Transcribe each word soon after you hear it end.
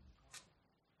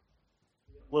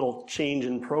Little change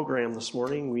in program this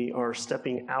morning. We are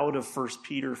stepping out of 1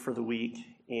 Peter for the week,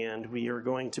 and we are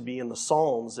going to be in the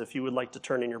Psalms. If you would like to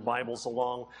turn in your Bibles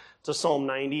along to Psalm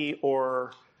 90,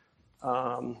 or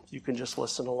you can just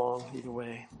listen along either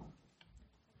way.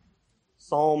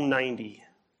 Psalm 90.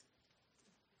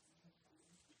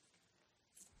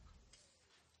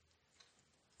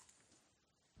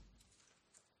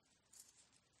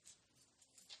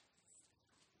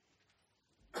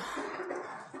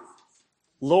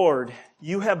 Lord,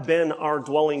 you have been our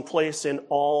dwelling place in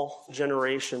all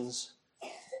generations.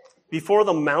 Before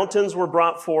the mountains were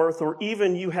brought forth, or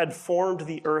even you had formed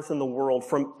the earth and the world,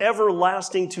 from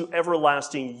everlasting to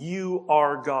everlasting, you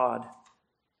are God.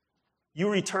 You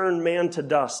return man to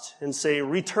dust and say,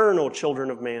 "Return, O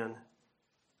children of man."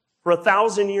 For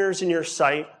 1,000 years in your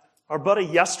sight are but a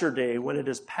yesterday when it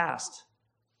is past,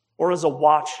 or as a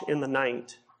watch in the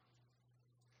night.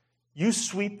 You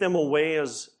sweep them away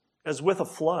as with a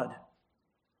flood.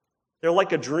 They're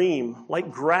like a dream,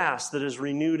 like grass that is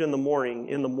renewed in the morning.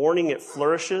 In the morning it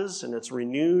flourishes and it's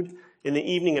renewed. In the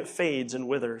evening it fades and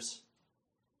withers.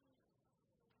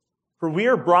 For we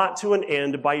are brought to an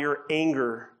end by your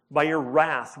anger, by your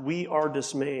wrath we are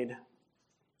dismayed.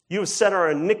 You have set our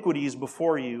iniquities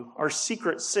before you, our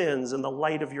secret sins in the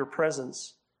light of your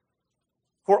presence.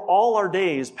 For all our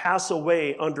days pass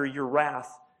away under your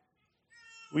wrath.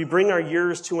 We bring our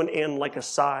years to an end like a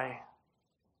sigh.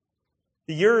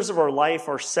 The years of our life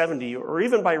are 70, or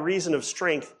even by reason of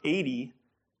strength, 80.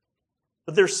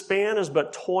 But their span is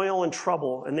but toil and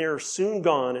trouble, and they are soon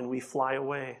gone, and we fly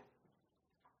away.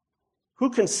 Who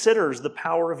considers the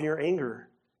power of your anger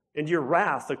and your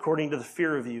wrath according to the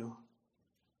fear of you?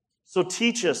 So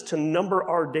teach us to number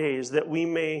our days, that we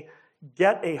may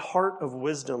get a heart of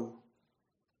wisdom.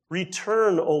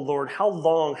 Return, O Lord, how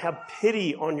long? Have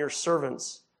pity on your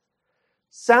servants.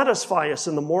 Satisfy us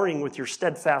in the morning with your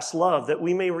steadfast love, that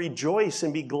we may rejoice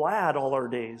and be glad all our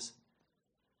days.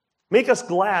 Make us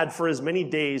glad for as many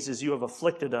days as you have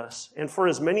afflicted us, and for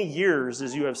as many years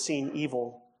as you have seen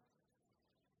evil.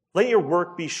 Let your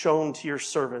work be shown to your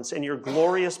servants, and your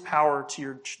glorious power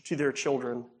to their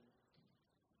children.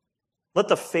 Let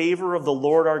the favor of the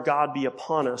Lord our God be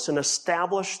upon us, and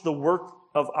establish the work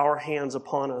of our hands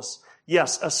upon us.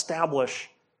 Yes, establish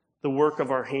the work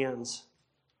of our hands.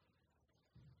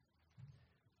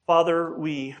 Father,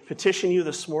 we petition you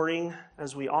this morning,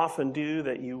 as we often do,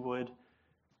 that you would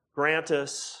grant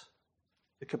us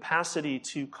the capacity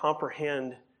to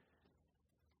comprehend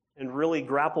and really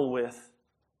grapple with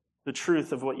the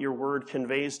truth of what your word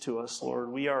conveys to us, Lord.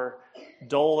 We are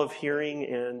dull of hearing,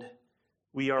 and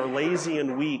we are lazy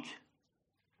and weak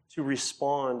to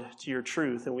respond to your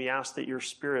truth. And we ask that your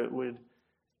Spirit would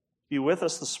be with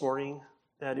us this morning,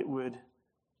 that it would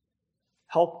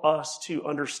help us to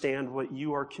understand what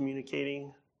you are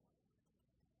communicating.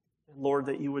 And Lord,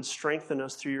 that you would strengthen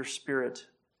us through your Spirit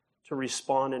to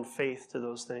respond in faith to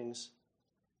those things,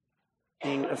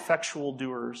 being effectual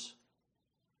doers.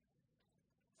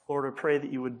 Lord, I pray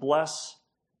that you would bless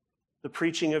the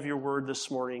preaching of your word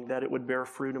this morning, that it would bear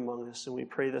fruit among us. And we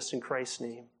pray this in Christ's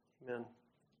name. Amen.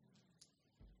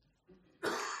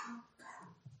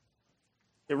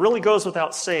 It really goes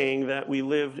without saying that we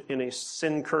live in a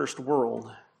sin-cursed world.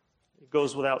 It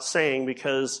goes without saying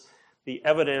because the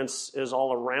evidence is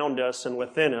all around us and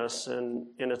within us, and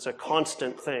it's a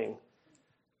constant thing.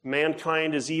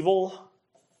 Mankind is evil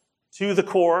to the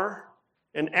core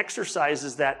and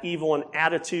exercises that evil in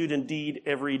attitude and deed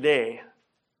every day.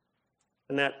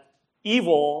 And that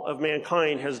evil of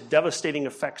mankind has devastating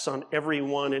effects on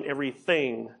everyone and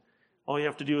everything. All you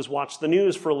have to do is watch the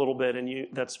news for a little bit, and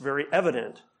that's very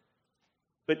evident.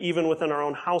 But even within our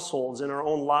own households, in our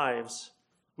own lives,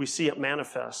 we see it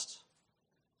manifest.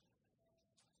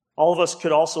 All of us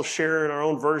could also share in our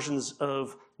own versions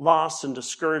of loss and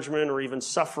discouragement, or even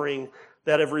suffering,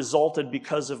 that have resulted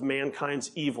because of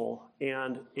mankind's evil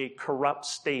and a corrupt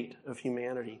state of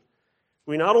humanity.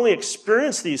 We not only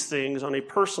experience these things on a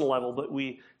personal level, but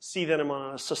we see them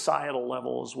on a societal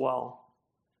level as well.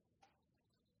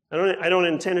 I don't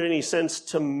intend in any sense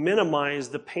to minimize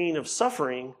the pain of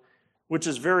suffering, which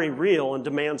is very real and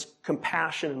demands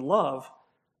compassion and love.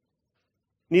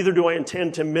 Neither do I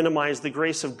intend to minimize the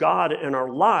grace of God in our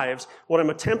lives. What I'm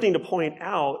attempting to point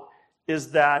out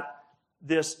is that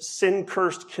this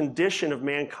sin-cursed condition of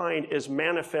mankind is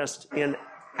manifest in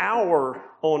our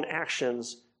own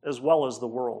actions as well as the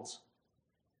world's.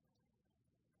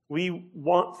 We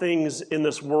want things in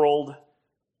this world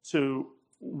to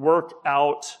work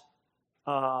out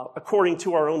according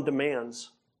to our own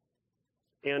demands.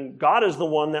 And God is the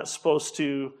one that's supposed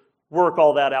to work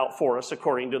all that out for us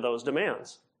according to those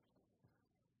demands.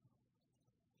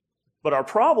 But our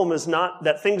problem is not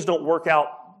that things don't work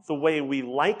out the way we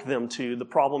like them to. The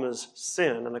problem is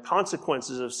sin and the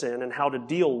consequences of sin and how to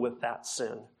deal with that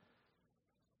sin.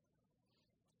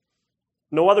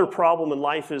 No other problem in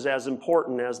life is as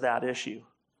important as that issue.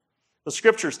 The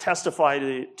scriptures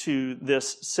testify to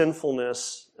this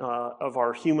sinfulness of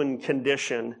our human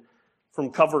condition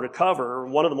from cover to cover.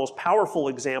 One of the most powerful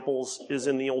examples is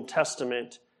in the Old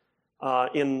Testament,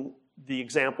 in the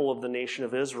example of the nation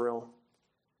of Israel,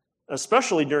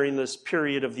 especially during this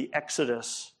period of the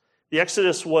Exodus. The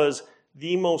Exodus was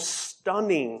the most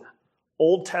stunning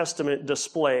Old Testament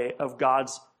display of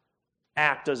God's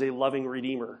act as a loving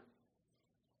Redeemer.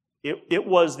 It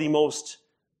was the most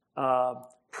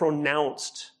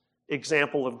pronounced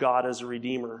example of God as a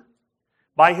Redeemer.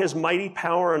 By his mighty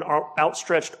power and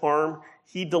outstretched arm,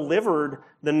 he delivered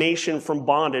the nation from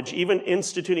bondage, even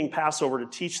instituting Passover to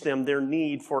teach them their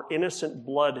need for innocent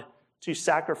blood to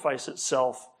sacrifice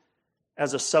itself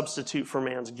as a substitute for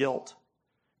man's guilt.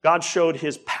 God showed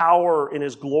his power and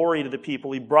his glory to the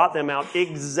people. He brought them out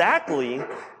exactly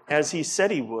as he said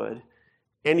he would,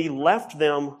 and he left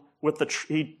them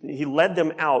he led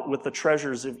them out with the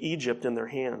treasures of Egypt in their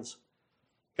hands.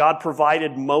 God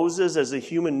provided Moses as a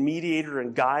human mediator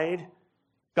and guide.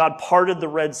 God parted the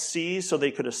Red Sea so they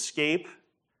could escape.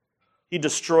 He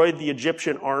destroyed the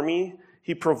Egyptian army.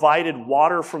 He provided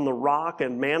water from the rock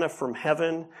and manna from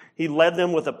heaven. He led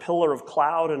them with a pillar of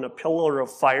cloud and a pillar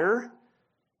of fire.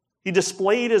 He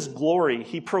displayed his glory.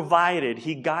 He provided.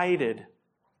 He guided.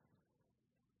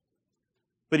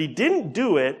 But he didn't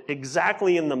do it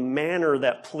exactly in the manner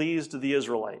that pleased the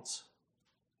Israelites.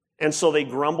 And so they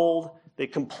grumbled, they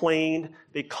complained,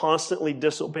 they constantly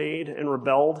disobeyed and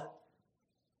rebelled.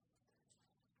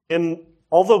 And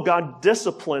although God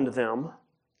disciplined them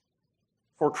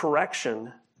for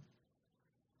correction,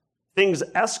 things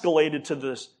escalated to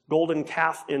this golden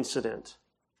calf incident.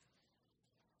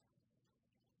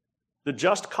 The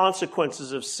just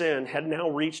consequences of sin had now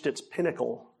reached its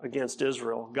pinnacle against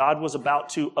Israel. God was about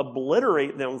to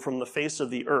obliterate them from the face of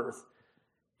the earth,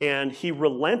 and he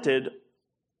relented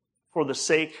for the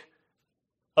sake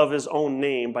of his own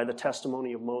name by the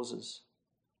testimony of Moses.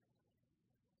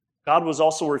 God was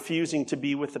also refusing to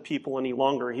be with the people any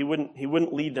longer. He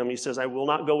wouldn't lead them. He says, I will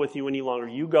not go with you any longer.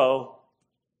 You go.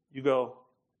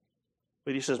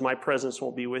 But he says, my presence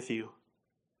won't be with you.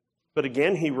 But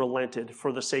again, he relented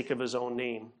for the sake of his own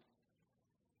name.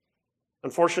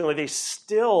 Unfortunately, they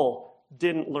still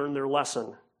didn't learn their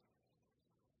lesson.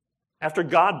 After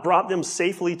God brought them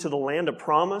safely to the land of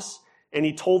promise, and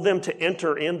he told them to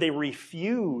enter in, they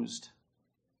refused.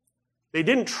 They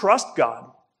didn't trust God,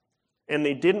 and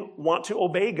they didn't want to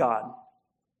obey God.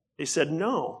 They said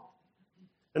no.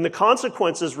 And the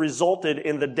consequences resulted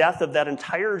in the death of that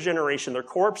entire generation, their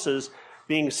corpses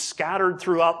being scattered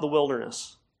throughout the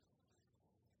wilderness.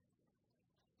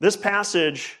 This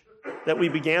passage that we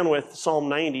began with, Psalm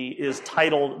 90, is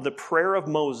titled The Prayer of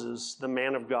Moses, the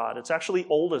Man of God. It's actually the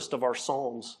oldest of our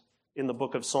Psalms in the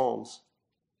book of Psalms.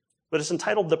 But it's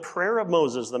entitled The Prayer of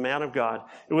Moses, the Man of God.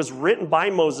 It was written by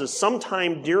Moses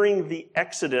sometime during the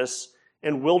Exodus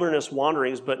and wilderness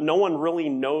wanderings, but no one really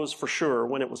knows for sure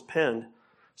when it was penned.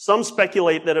 Some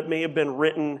speculate that it may have been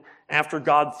written after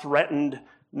God threatened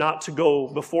not to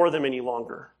go before them any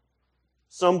longer.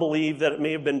 Some believe that it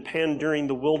may have been penned during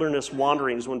the wilderness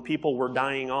wanderings when people were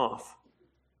dying off.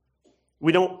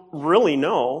 We don't really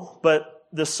know, but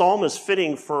the psalm is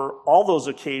fitting for all those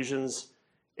occasions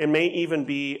and may even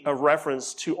be a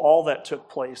reference to all that took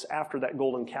place after that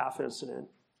golden calf incident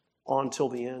on till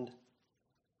the end.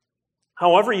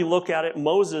 However you look at it,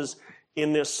 Moses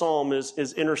in this psalm is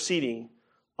interceding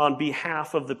on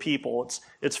behalf of the people.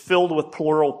 It's filled with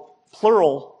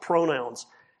plural pronouns.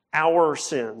 Our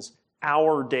sins,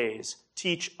 our days,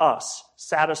 teach us,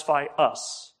 satisfy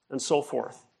us, and so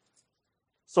forth.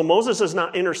 So Moses is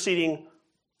not interceding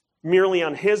merely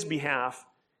on his behalf.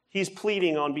 He's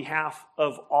pleading on behalf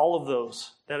of all of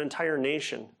those, that entire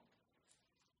nation.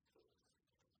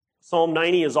 Psalm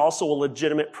 90 is also a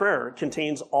legitimate prayer. It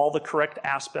contains all the correct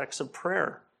aspects of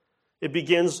prayer. It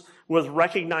begins with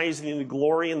recognizing the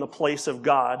glory and the place of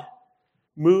God,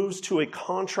 moves to a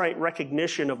contrite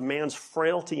recognition of man's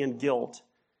frailty and guilt,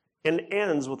 and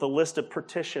ends with a list of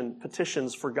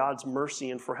petitions for God's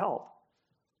mercy and for help.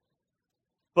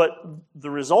 But the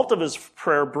result of his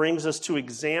prayer brings us to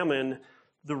examine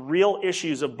the real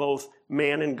issues of both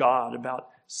man and God, about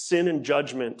sin and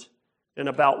judgment, and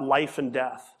about life and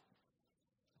death.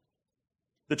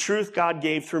 The truth God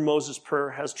gave through Moses'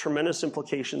 prayer has tremendous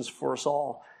implications for us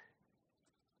all.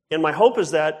 And my hope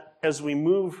is that as we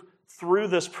move through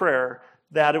this prayer,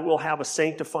 that it will have a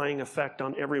sanctifying effect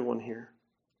on everyone here.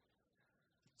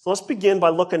 So let's begin by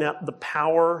looking at the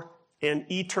power and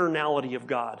eternality of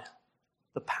God.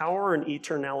 The power and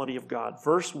eternality of God.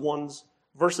 Verses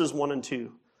 1 and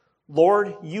 2.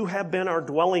 Lord, you have been our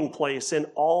dwelling place in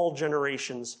all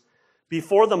generations.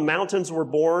 Before the mountains were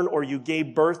born, or you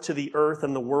gave birth to the earth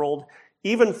and the world,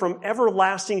 even from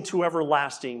everlasting to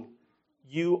everlasting,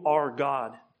 you are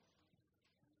God.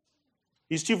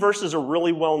 These two verses are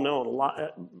really well known.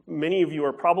 Many of you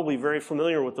are probably very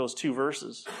familiar with those two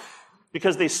verses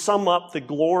because they sum up the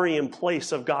glory and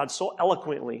place of God so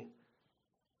eloquently.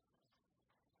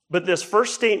 But this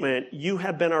first statement, you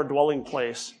have been our dwelling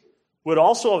place, would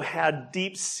also have had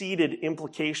deep-seated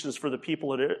implications for the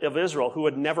people of Israel who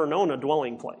had never known a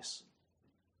dwelling place.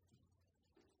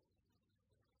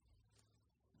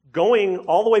 Going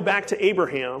all the way back to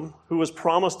Abraham, who was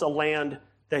promised a land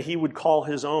that he would call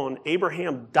his own,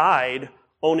 Abraham died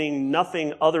owning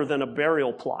nothing other than a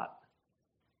burial plot.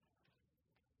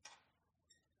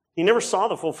 He never saw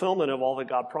the fulfillment of all that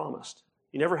God promised.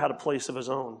 He never had a place of his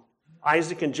own.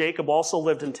 Isaac and Jacob also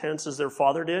lived in tents as their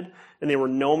father did, and they were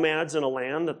nomads in a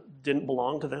land that didn't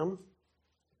belong to them.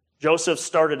 Joseph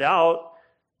started out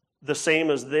the same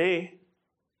as they,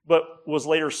 but was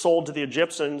later sold to the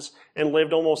Egyptians and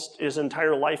lived almost his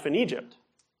entire life in Egypt.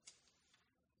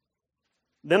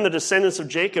 Then the descendants of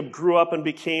Jacob grew up and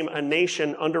became a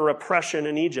nation under oppression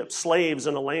in Egypt, slaves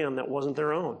in a land that wasn't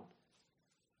their own.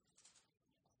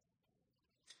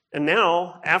 And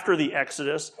now, after the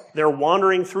Exodus, they're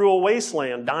wandering through a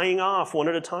wasteland, dying off one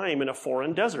at a time in a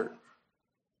foreign desert.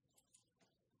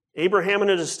 Abraham and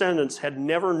his descendants had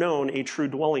never known a true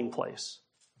dwelling place.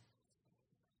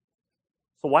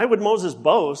 So why would Moses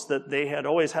boast that they had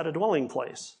always had a dwelling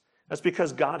place? That's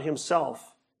because God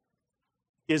himself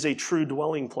is a true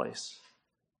dwelling place.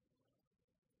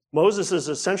 Moses is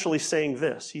essentially saying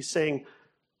this. He's saying,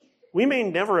 we may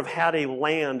never have had a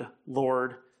land,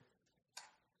 Lord.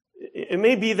 It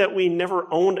may be that we never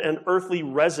owned an earthly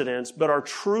residence, but our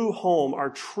true home, our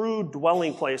true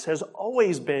dwelling place has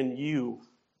always been you.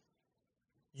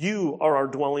 You are our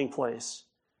dwelling place.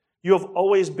 You have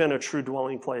always been a true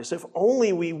dwelling place. If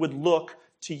only we would look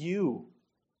to you.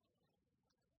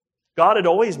 God had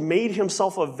always made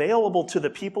himself available to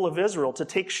the people of Israel to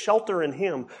take shelter in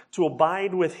him, to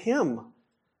abide with him.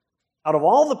 Out of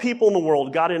all the people in the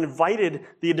world, God invited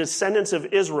the descendants of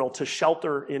Israel to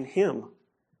shelter in him.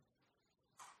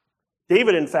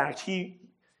 David, in fact, he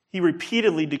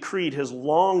repeatedly decreed his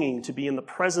longing to be in the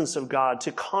presence of God,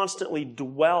 to constantly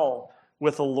dwell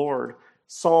with the Lord.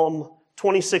 Psalm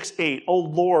 26:8, O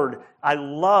Lord, I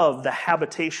love the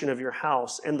habitation of your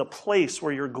house and the place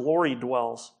where your glory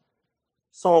dwells.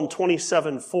 Psalm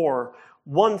 27:4,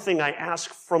 one thing I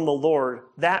ask from the Lord,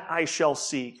 that I shall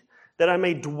seek, that I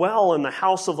may dwell in the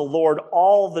house of the Lord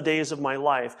all the days of my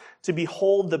life, to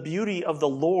behold the beauty of the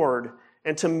Lord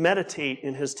and to meditate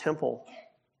in his temple.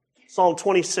 Psalm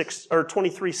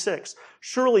 23:6,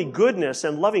 surely goodness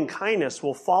and loving kindness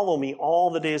will follow me all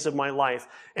the days of my life,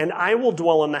 and I will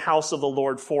dwell in the house of the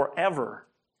Lord forever.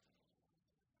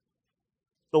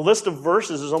 The list of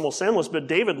verses is almost endless, but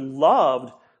David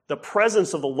loved the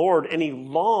presence of the Lord, and he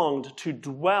longed to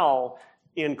dwell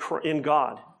in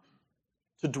God,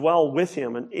 to dwell with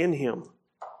him and in him.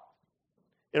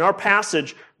 In our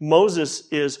passage, Moses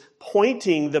is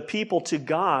pointing the people to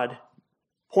God,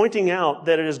 pointing out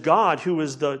that it is God who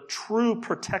is the true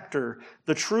protector,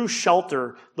 the true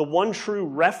shelter, the one true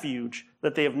refuge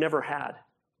that they have never had.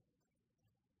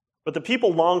 But the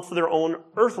people longed for their own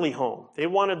earthly home. They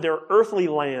wanted their earthly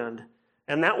land,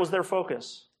 and that was their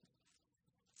focus.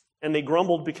 And they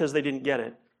grumbled because they didn't get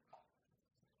it.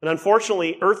 And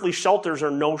unfortunately, earthly shelters are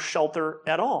no shelter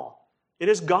at all. It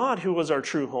is God who is our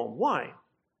true home. Why?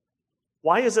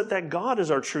 Why is it that God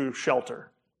is our true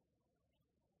shelter?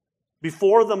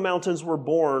 Before the mountains were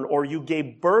born, or you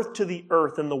gave birth to the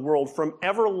earth and the world, from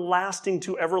everlasting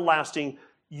to everlasting,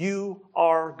 you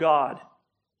are God.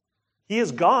 He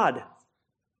is God.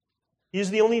 He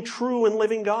is the only true and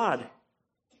living God.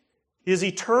 He is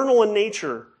eternal in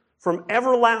nature, from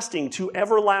everlasting to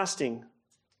everlasting.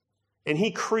 And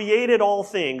he created all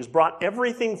things, brought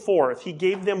everything forth. He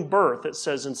gave them birth, it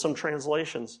says in some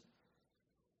translations.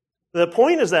 The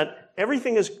point is that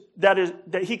everything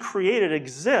that he created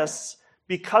exists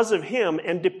because of him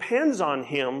and depends on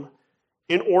him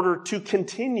in order to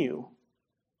continue.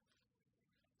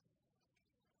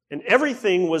 And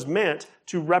everything was meant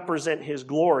to represent his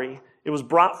glory. It was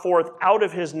brought forth out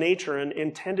of his nature and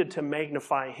intended to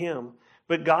magnify him.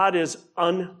 But God is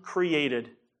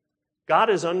uncreated. God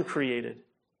is uncreated.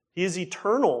 He is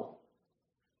eternal,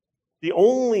 the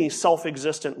only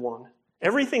self-existent one.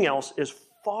 Everything else is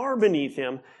far beneath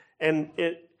him, and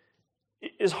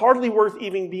is hardly worth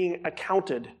even being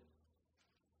accounted.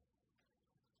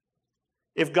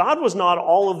 If God was not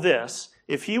all of this,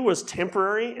 if he was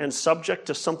temporary and subject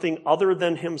to something other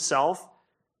than himself,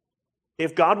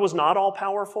 if God was not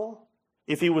all-powerful,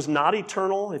 if he was not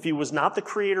eternal, if he was not the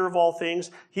creator of all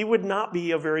things, he would not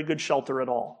be a very good shelter at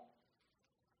all.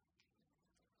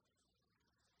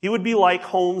 He would be like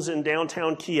homes in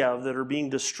downtown Kiev that are being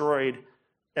destroyed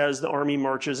as the army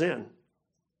marches in.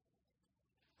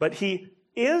 But he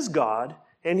is God,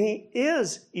 and he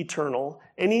is eternal,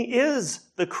 and he is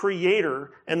the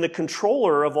creator and the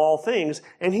controller of all things,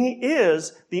 and he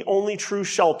is the only true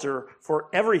shelter for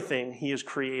everything he has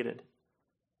created.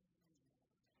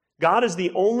 God is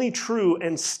the only true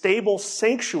and stable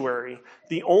sanctuary,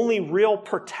 the only real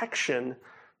protection.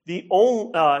 He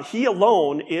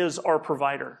alone is our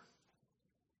provider.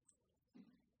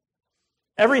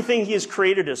 Everything he has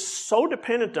created is so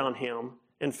dependent on him,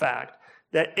 in fact,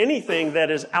 that anything that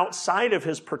is outside of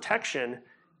his protection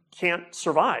can't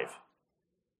survive.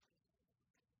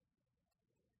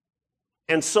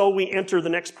 And so we enter the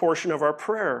next portion of our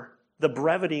prayer, the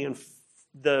brevity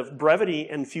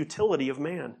and futility of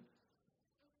man.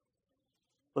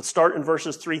 Let's start in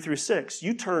verses 3-6.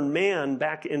 You turn man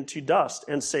back into dust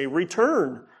and say,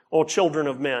 return, O children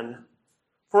of men.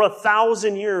 For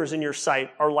 1,000 years in your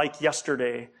sight are like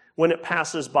yesterday when it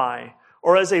passes by,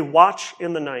 or as a watch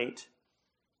in the night.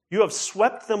 You have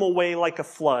swept them away like a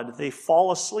flood. They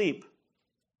fall asleep.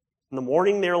 In the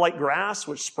morning they are like grass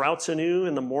which sprouts anew.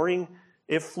 In the morning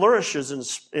it flourishes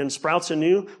and sprouts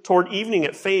anew. Toward evening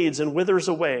it fades and withers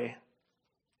away.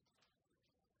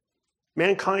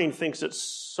 Mankind thinks it's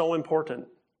so important.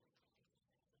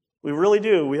 We really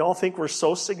do. We all think we're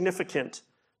so significant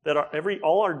that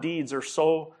all our deeds are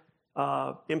so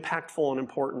impactful and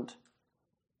important.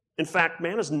 In fact,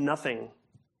 man is nothing.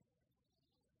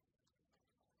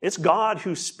 It's God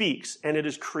who speaks, and it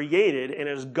is created, and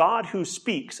it is God who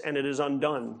speaks, and it is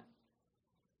undone.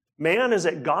 Man is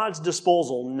at God's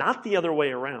disposal, not the other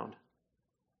way around.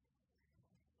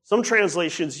 Some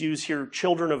translations use here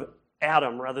children of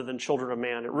Adam rather than children of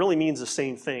man. It really means the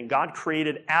same thing. God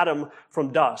created Adam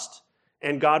from dust,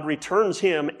 and God returns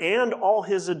him and all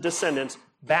his descendants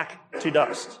back to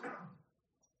dust.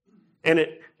 And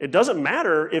it doesn't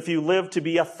matter if you live to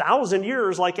be 1,000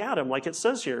 years like Adam, like it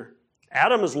says here.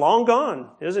 Adam is long gone,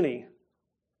 isn't he?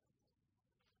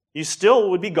 You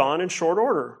still would be gone in short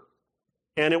order,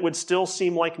 and it would still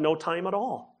seem like no time at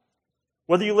all.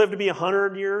 Whether you live to be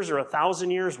 100 years or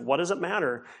 1,000 years, what does it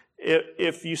matter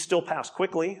if you still pass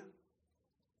quickly?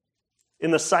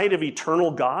 In the sight of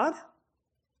eternal God,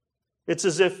 it's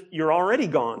as if you're already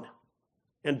gone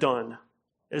and done,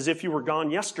 as if you were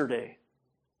gone yesterday.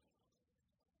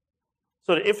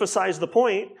 So to emphasize the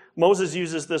point, Moses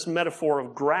uses this metaphor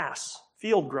of grass,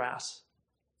 field grass.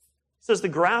 He says the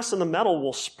grass and the meadow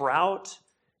will sprout,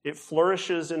 it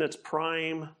flourishes in its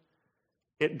prime,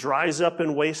 it dries up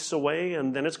and wastes away,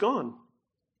 and then it's gone.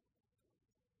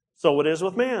 So it is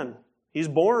with man. He's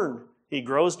born, he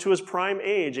grows to his prime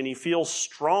age, and he feels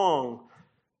strong,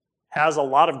 has a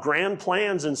lot of grand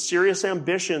plans and serious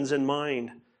ambitions in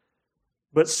mind.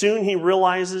 But soon he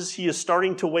realizes he is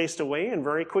starting to waste away, and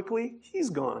very quickly, he's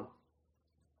gone.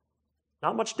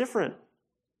 Not much different.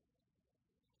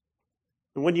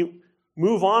 And when you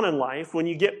move on in life, when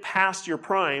you get past your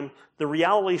prime, the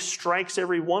reality strikes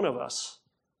every one of us.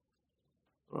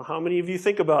 Well, how many of you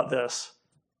think about this?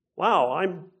 Wow,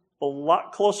 I'm a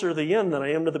lot closer to the end than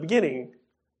I am to the beginning.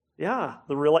 Yeah,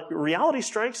 the reality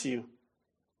strikes you.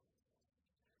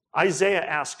 Isaiah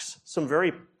asks some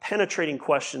very penetrating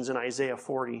questions in Isaiah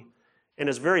 40, and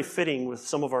is very fitting with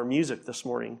some of our music this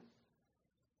morning.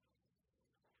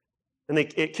 And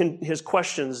his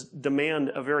questions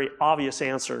demand a very obvious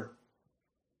answer.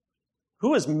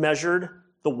 Who has measured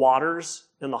the waters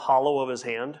in the hollow of his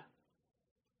hand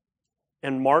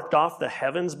and marked off the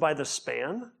heavens by the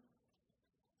span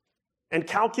and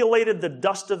calculated the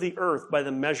dust of the earth by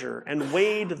the measure and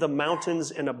weighed the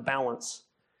mountains in a balance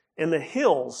and the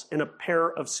hills in a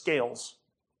pair of scales?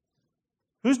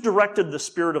 Who's directed the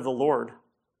Spirit of the Lord?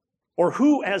 Or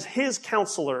who, as his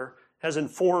counselor, has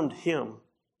informed him?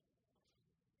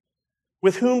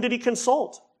 With whom did he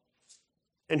consult?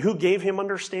 And who gave him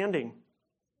understanding?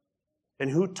 And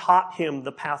who taught him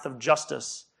the path of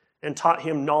justice and taught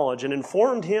him knowledge and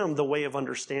informed him the way of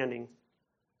understanding?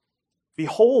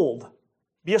 Behold,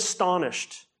 be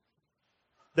astonished.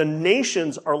 The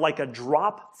nations are like a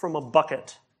drop from a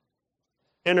bucket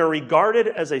and are regarded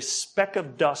as a speck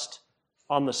of dust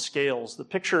on the scales. The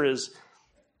picture is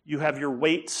you have your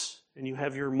weights and you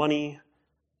have your money,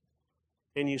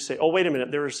 and you say, oh, wait a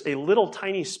minute, there's a little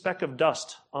tiny speck of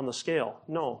dust on the scale.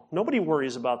 No, nobody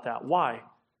worries about that. Why?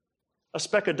 A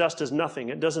speck of dust is nothing.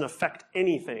 It doesn't affect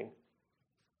anything.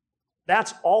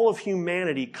 That's all of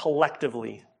humanity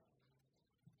collectively.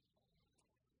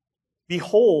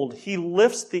 Behold, he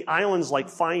lifts the islands like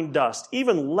fine dust.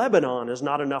 Even Lebanon is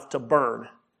not enough to burn,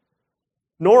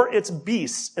 nor its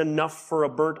beasts enough for a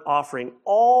burnt offering.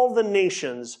 All the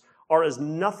nations are as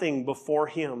nothing before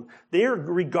him. They are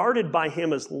regarded by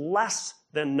him as less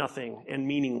than nothing and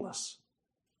meaningless.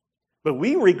 But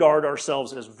we regard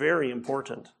ourselves as very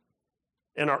important.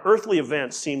 And our earthly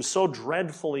events seem so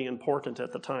dreadfully important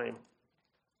at the time.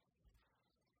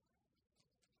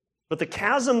 But the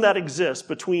chasm that exists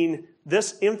between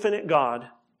this infinite God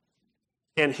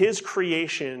and his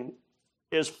creation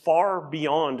is far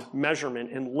beyond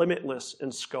measurement and limitless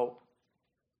in scope.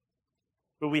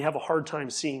 But we have a hard time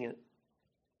seeing it.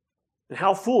 And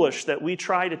how foolish that we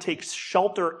try to take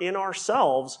shelter in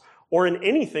ourselves or in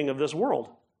anything of this world.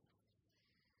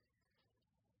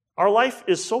 Our life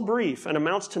is so brief and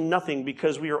amounts to nothing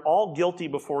because we are all guilty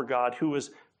before God, who is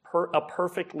a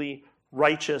perfectly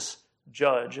righteous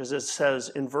judge, as it says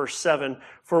in verse 7,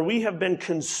 for we have been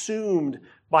consumed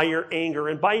by your anger,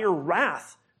 and by your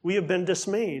wrath we have been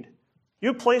dismayed. You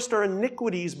have placed our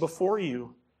iniquities before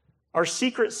you, our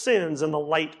secret sins in the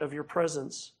light of your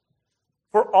presence.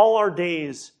 For all our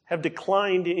days have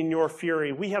declined in your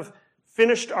fury. We have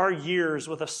finished our years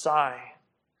with a sigh.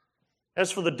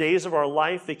 As for the days of our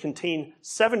life, they contain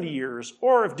 70 years,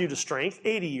 or if due to strength,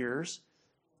 80 years.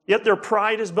 Yet their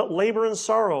pride is but labor and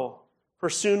sorrow, for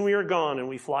soon we are gone and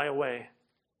we fly away.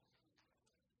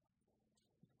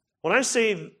 When I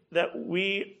say that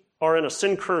we are in a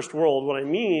sin-cursed world, what I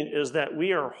mean is that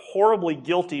we are horribly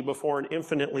guilty before an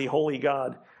infinitely holy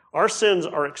God. Our sins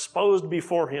are exposed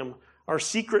before him, our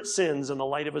secret sins in the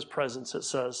light of his presence, it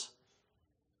says.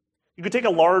 You could take a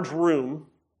large room,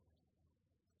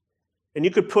 and you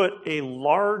could put a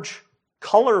large,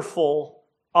 colorful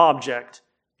object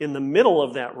in the middle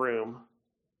of that room.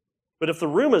 But if the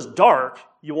room is dark,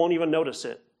 you won't even notice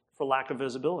it for lack of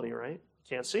visibility, right?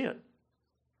 Can't see it.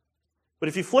 But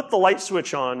if you flip the light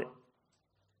switch on,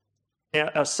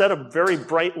 a set of very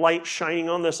bright light shining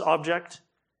on this object,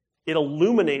 it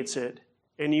illuminates it,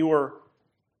 and you are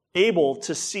able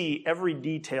to see every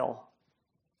detail.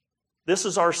 This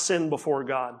is our sin before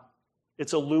God.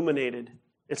 It's illuminated.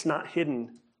 It's not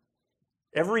hidden.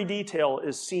 Every detail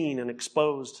is seen and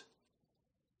exposed.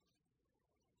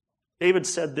 David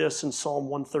said this in Psalm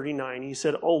 139. He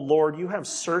said, "O Lord, you have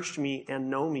searched me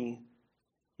and know me.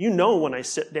 You know when I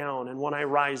sit down and when I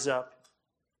rise up.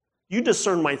 You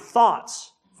discern my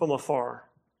thoughts from afar.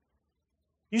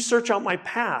 You search out my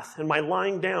path and my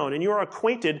lying down, and you are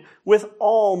acquainted with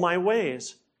all my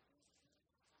ways.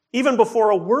 Even before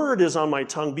a word is on my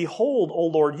tongue, behold, O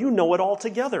Lord, you know it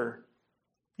altogether.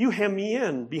 You hem me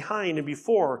in behind and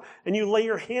before, and you lay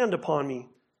your hand upon me.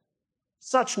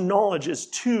 Such knowledge is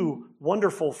too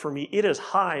wonderful for me. It is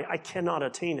high. I cannot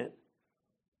attain it.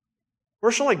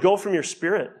 Where shall I go from your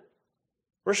spirit?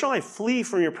 Where shall I flee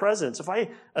from your presence? If I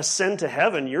ascend to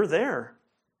heaven, you're there.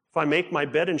 If I make my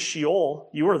bed in Sheol,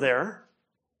 you are there.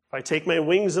 If I take my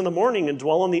wings in the morning and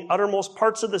dwell in the uttermost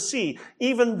parts of the sea,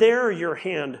 even there your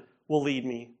hand will lead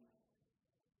me.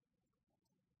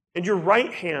 And your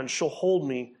right hand shall hold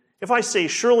me. If I say,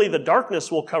 surely the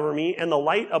darkness will cover me, and the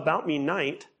light about me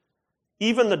night,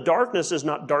 even the darkness is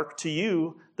not dark to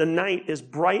you. The night is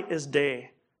bright as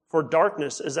day, for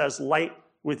darkness is as light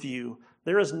with you.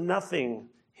 There is nothing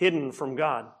hidden from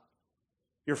God.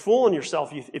 You're fooling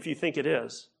yourself if you think it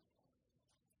is.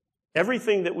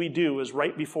 Everything that we do is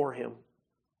right before him.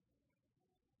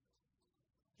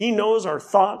 He knows our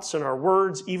thoughts and our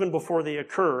words even before they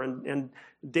occur. And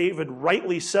David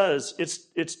rightly says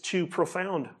it's too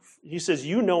profound. He says,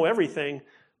 you know everything,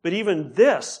 but even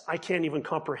this I can't even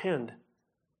comprehend.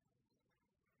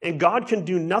 And God can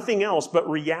do nothing else but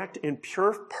react in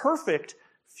perfect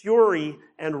fury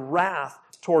and wrath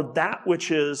toward that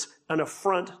which is an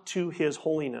affront to his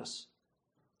holiness.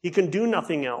 He can do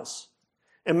nothing else.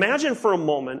 Imagine for a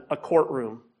moment a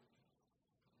courtroom.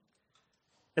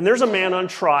 And there's a man on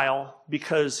trial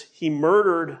because he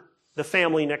murdered the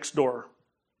family next door.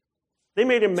 They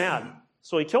made him mad,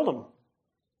 so he killed them.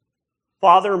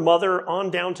 Father, mother, on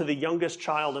down to the youngest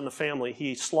child in the family.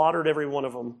 He slaughtered every one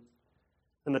of them.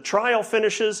 And the trial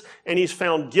finishes, and he's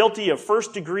found guilty of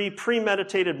first-degree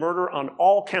premeditated murder on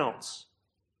all counts.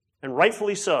 And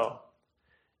rightfully so.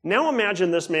 Now imagine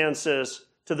this man says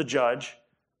to the judge,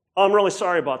 oh, I'm really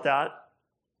sorry about that.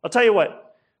 I'll tell you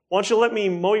what, why don't you let me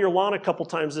mow your lawn a couple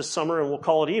times this summer and we'll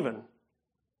call it even?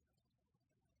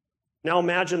 Now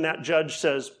imagine that judge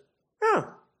says, yeah,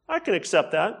 I can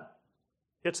accept that.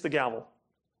 Hits the gavel.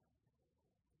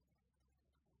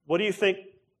 What do you think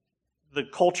the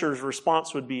culture's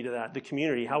response would be to that, the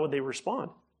community? How would they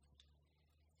respond?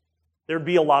 There'd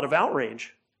be a lot of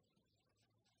outrage.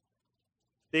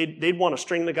 They'd want to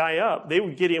string the guy up. They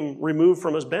would get him removed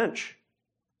from his bench.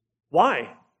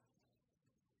 Why?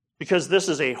 Because this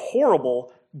is a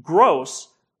horrible, gross,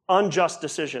 unjust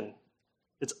decision.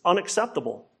 It's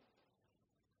unacceptable.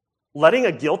 Letting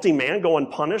a guilty man go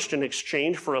unpunished in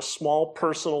exchange for a small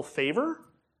personal favor?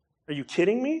 Are you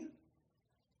kidding me?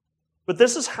 But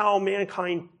this is how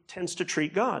mankind tends to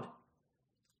treat God.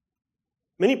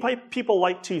 Many people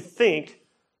like to think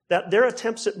that their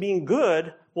attempts at being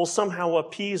good will somehow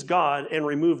appease God and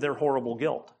remove their horrible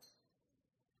guilt.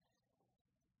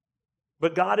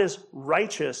 But God is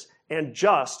righteous and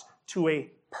just to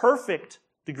a perfect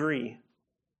degree.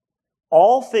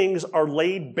 All things are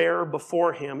laid bare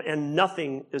before him, and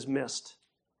nothing is missed.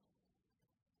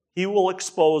 He will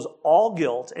expose all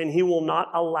guilt, and he will not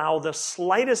allow the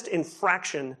slightest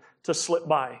infraction to slip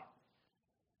by.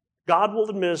 God will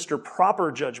administer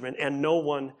proper judgment, and no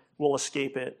one will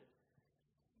escape it.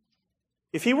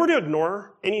 If he were to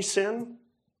ignore any sin,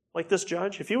 like this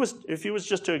judge, if he was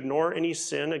just to ignore any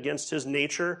sin against his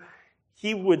nature,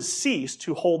 he would cease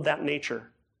to hold that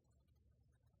nature.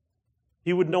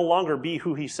 He would no longer be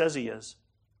who he says he is.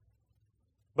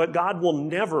 But God will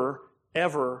never,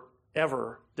 ever,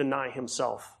 ever deny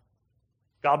himself.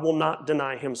 God will not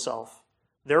deny himself.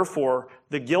 Therefore,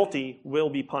 the guilty will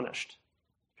be punished.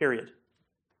 Period.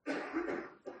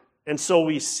 And so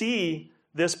we see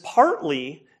this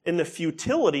partly in the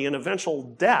futility and eventual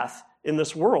death in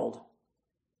this world.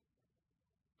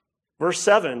 Verse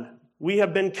 7, we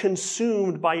have been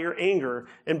consumed by your anger,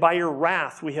 and by your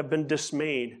wrath we have been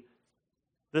dismayed.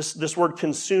 This word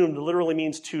consumed literally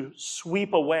means to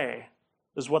sweep away,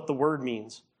 is what the word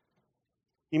means.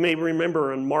 You may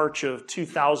remember in March of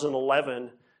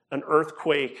 2011, an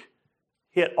earthquake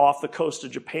hit off the coast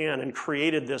of Japan and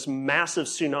created this massive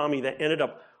tsunami that ended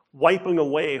up wiping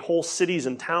away whole cities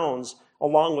and towns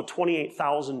along with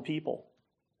 28,000 people.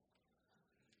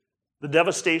 The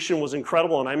devastation was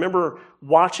incredible, and I remember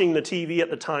watching the TV at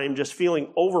the time just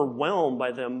feeling overwhelmed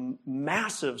by the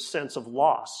massive sense of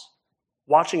loss,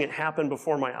 watching it happen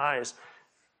before my eyes.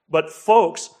 But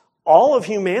folks, all of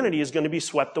humanity is going to be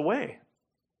swept away.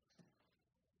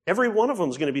 Every one of them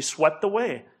is going to be swept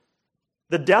away.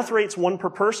 The death rate's 1 per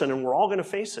person, and we're all going to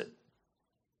face it.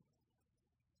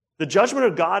 The judgment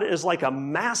of God is like a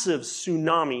massive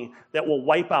tsunami that will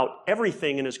wipe out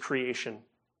everything in his creation.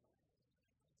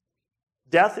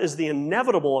 Death is the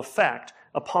inevitable effect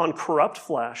upon corrupt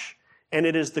flesh, and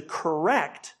it is the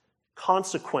correct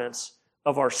consequence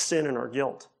of our sin and our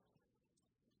guilt.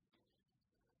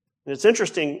 And it's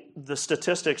interesting, the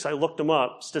statistics, I looked them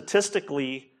up.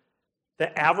 Statistically,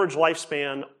 the average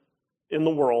lifespan in the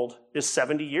world is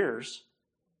 70 years.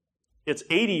 It's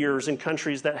 80 years in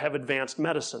countries that have advanced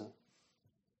medicine.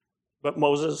 But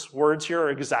Moses' words here are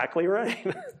exactly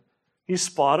right. He's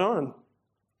spot on.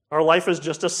 Our life is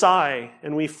just a sigh,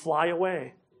 and we fly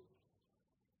away.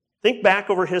 Think back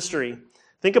over history.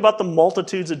 Think about the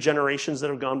multitudes of generations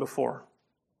that have gone before.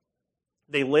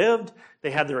 They lived, they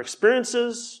had their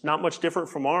experiences, not much different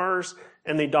from ours,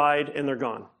 and they died, and they're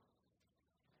gone.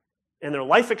 And their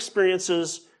life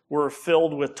experiences were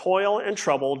filled with toil and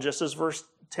trouble, just as verse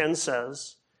 10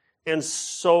 says. And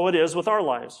so it is with our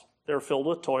lives. They're filled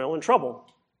with toil and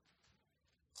trouble.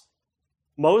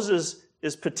 Moses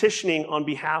is petitioning on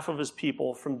behalf of his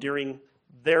people from during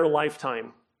their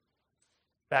lifetime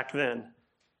back then.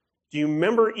 Do you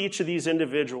remember each of these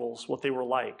individuals, what they were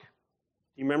like? Do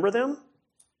you remember them?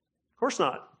 Of course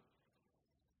not.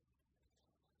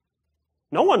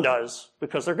 No one does,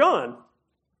 because they're gone.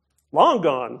 Long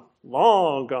gone.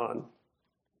 Long gone.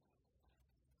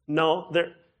 No,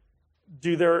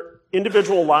 do their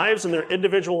individual lives and their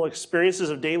individual experiences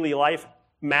of daily life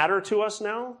matter to us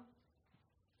now?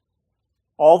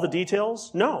 All the details?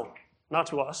 No, not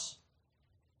to us.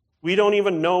 We don't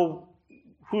even know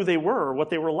who they were or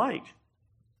what they were like.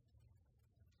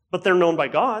 But they're known by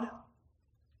God.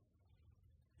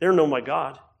 They're known by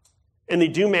God. And they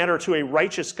do matter to a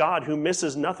righteous God who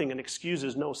misses nothing and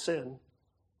excuses no sin.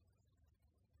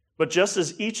 But just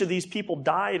as each of these people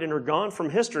died and are gone from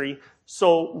history,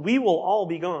 so we will all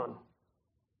be gone.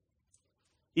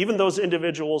 Even those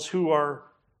individuals who are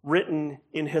written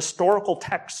in historical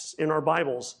texts in our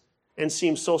Bibles and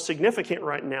seem so significant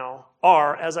right now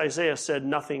are, as Isaiah said,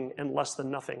 nothing and less than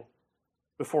nothing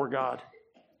before God.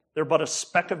 They're but a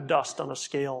speck of dust on a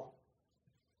scale.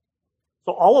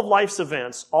 So all of life's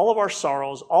events, all of our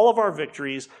sorrows, all of our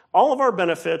victories, all of our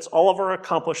benefits, all of our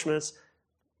accomplishments,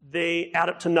 they add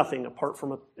up to nothing apart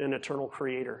from an eternal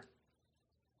Creator.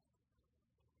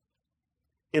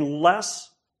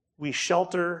 Unless we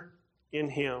shelter in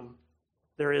Him,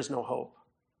 there is no hope.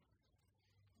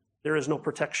 There is no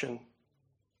protection.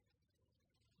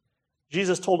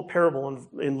 Jesus told a parable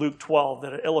in Luke 12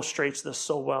 that illustrates this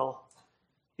so well.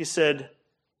 He said,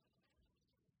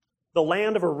 the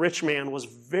land of a rich man was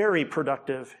very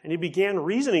productive, and he began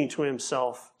reasoning to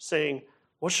himself, saying,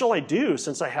 what shall I do,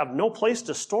 since I have no place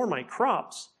to store my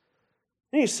crops?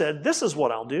 And he said, this is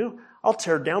what I'll do. I'll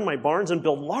tear down my barns and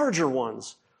build larger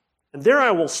ones. And there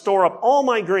I will store up all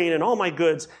my grain and all my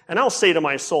goods, and I'll say to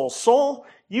my soul, soul,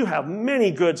 you have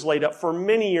many goods laid up for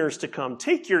many years to come.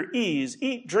 Take your ease,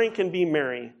 eat, drink, and be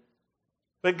merry.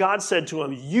 But God said to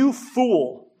him, you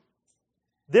fool,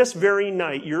 this very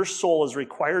night your soul is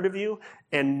required of you,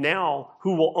 and now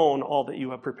who will own all that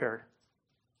you have prepared?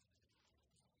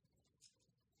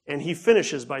 And he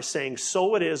finishes by saying,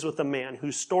 so it is with a man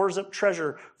who stores up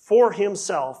treasure for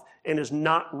himself and is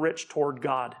not rich toward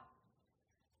God.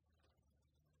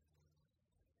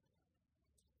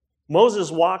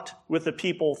 Moses walked with the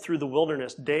people through the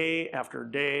wilderness day after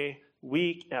day,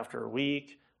 week after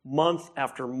week, month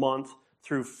after month,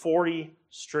 through 40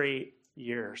 straight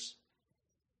years.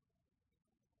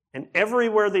 And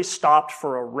everywhere they stopped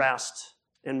for a rest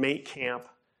and make camp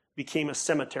became a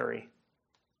cemetery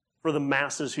for the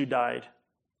masses who died.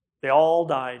 They all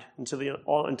died until the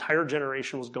entire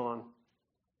generation was gone.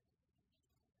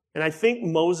 And I think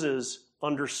Moses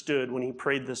understood when he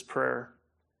prayed this prayer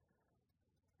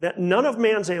that none of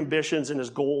man's ambitions and his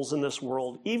goals in this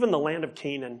world, even the land of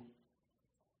Canaan,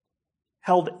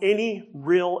 held any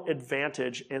real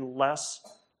advantage unless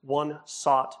one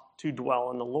sought to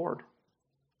dwell in the Lord.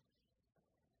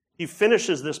 He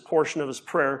finishes this portion of his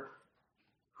prayer,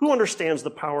 who understands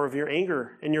the power of your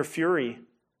anger and your fury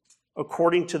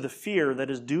according to the fear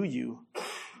that is due you?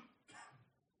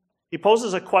 He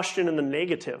poses a question in the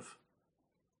negative.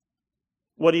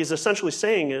 What he's essentially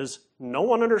saying is, no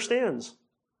one understands.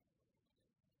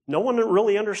 No one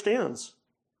really understands.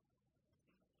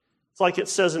 It's like it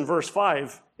says in verse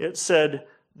 5. It said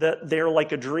that they're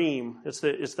like a dream. It's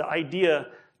the idea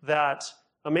that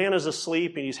a man is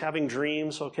asleep and he's having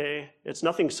dreams, okay? It's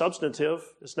nothing substantive.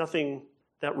 It's nothing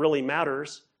that really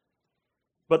matters.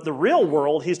 But the real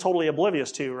world, he's totally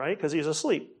oblivious to, right? Because he's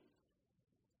asleep.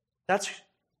 That's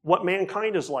what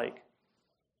mankind is like.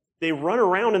 They run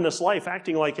around in this life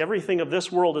acting like everything of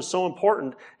this world is so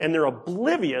important, and they're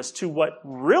oblivious to what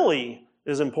really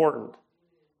is important.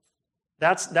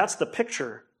 That's the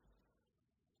picture.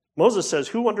 Moses says,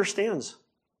 who understands?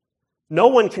 No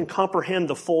one can comprehend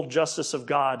the full justice of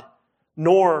God,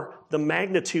 nor the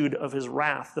magnitude of his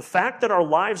wrath. The fact that our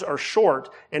lives are short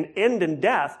and end in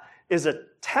death is a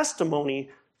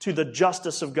testimony to the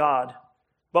justice of God.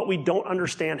 But we don't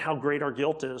understand how great our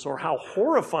guilt is or how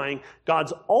horrifying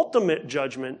God's ultimate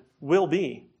judgment will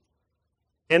be.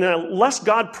 And unless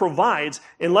God provides,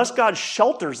 unless God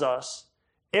shelters us,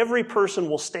 every person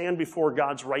will stand before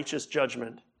God's righteous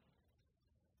judgment.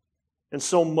 And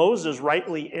so Moses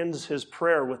rightly ends his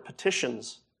prayer with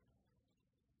petitions.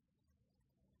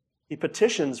 He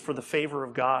petitions for the favor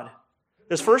of God.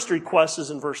 His first request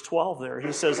is in verse 12 there.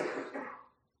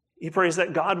 He prays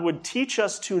that God would teach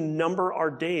us to number our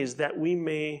days, that we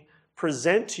may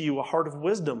present to you a heart of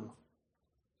wisdom.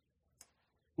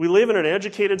 We live in an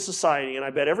educated society, and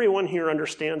I bet everyone here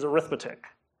understands arithmetic.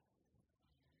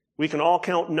 We can all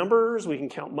count numbers, we can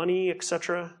count money,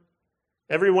 etc.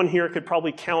 Everyone here could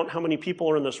probably count how many people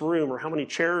are in this room or how many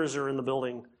chairs are in the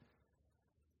building.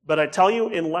 But I tell you,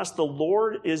 unless the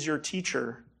Lord is your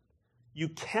teacher, you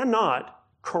cannot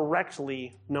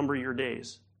correctly number your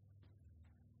days.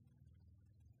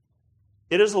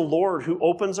 It is the Lord who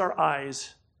opens our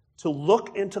eyes to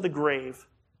look into the grave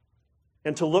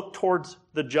and to look towards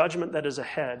the judgment that is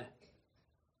ahead,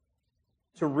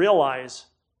 to realize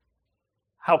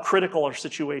how critical our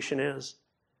situation is.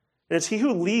 And it's He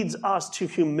who leads us to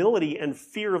humility and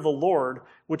fear of the Lord,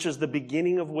 which is the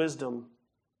beginning of wisdom.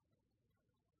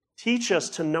 Teach us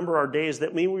to number our days,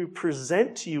 that we may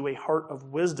present to you a heart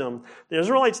of wisdom. The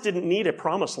Israelites didn't need a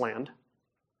promised land.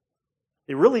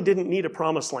 They really didn't need a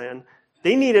promised land.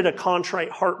 They needed a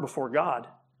contrite heart before God,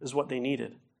 is what they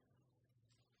needed.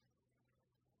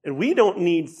 And we don't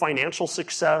need financial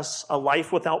success, a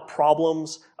life without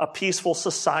problems, a peaceful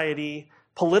society,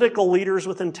 political leaders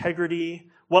with integrity.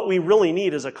 What we really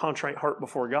need is a contrite heart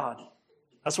before God.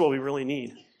 That's what we really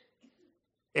need.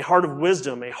 A heart of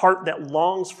wisdom, a heart that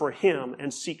longs for Him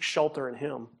and seeks shelter in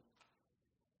Him.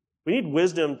 We need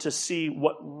wisdom to see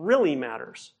what really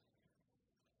matters.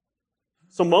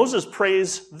 So Moses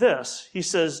prays this. He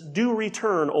says, "Do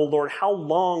return, O Lord, how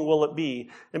long will it be?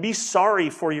 And be sorry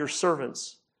for your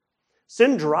servants."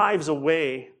 Sin drives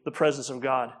away the presence of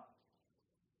God.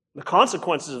 The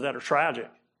consequences of that are tragic.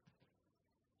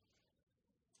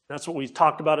 That's what we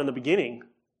talked about in the beginning.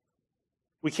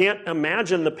 We can't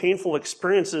imagine the painful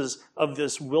experiences of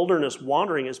this wilderness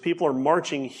wandering as people are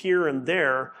marching here and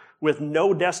there with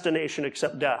no destination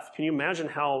except death. Can you imagine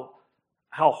how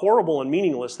horrible and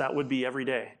meaningless that would be every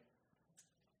day?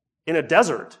 In a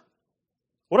desert.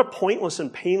 What a pointless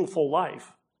and painful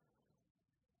life.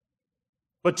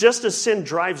 But just as sin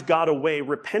drives God away,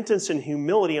 repentance and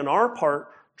humility on our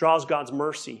part draws God's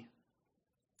mercy.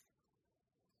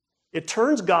 It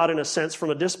turns God, in a sense, from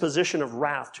a disposition of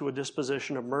wrath to a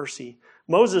disposition of mercy.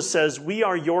 Moses says, "We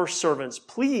are your servants.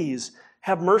 Please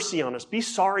have mercy on us. Be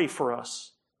sorry for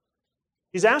us."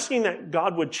 He's asking that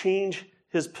God would change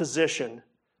his position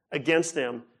against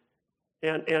them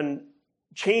and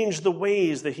change the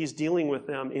ways that he's dealing with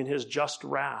them in his just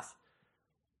wrath.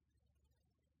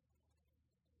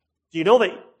 Do you know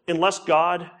that unless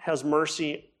God has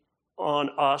mercy on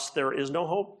us, there is no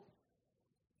hope?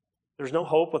 There's no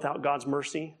hope without God's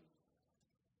mercy.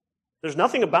 There's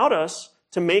nothing about us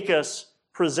to make us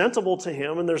presentable to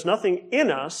him, and there's nothing in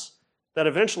us that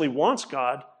eventually wants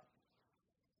God,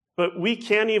 but we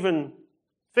can't even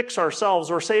fix ourselves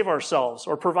or save ourselves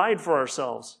or provide for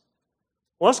ourselves.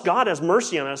 Unless God has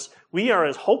mercy on us, we are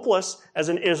as hopeless as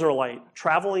an Israelite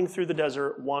traveling through the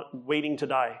desert waiting to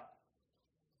die.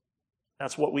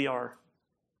 That's what we are.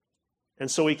 And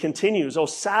so he continues, "Oh,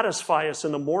 satisfy us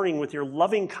in the morning with your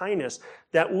loving kindness,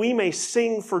 that we may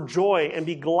sing for joy and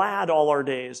be glad all our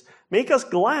days. Make us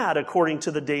glad according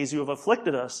to the days you have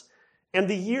afflicted us, and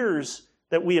the years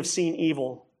that we have seen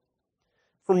evil."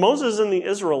 For Moses and the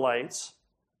Israelites,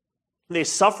 they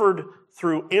suffered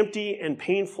through empty and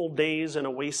painful days in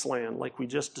a wasteland, like we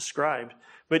just described.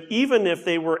 But even if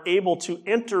they were able to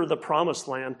enter the promised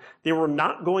land, they were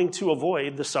not going to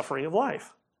avoid the suffering of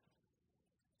life.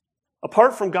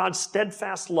 Apart from God's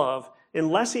steadfast love,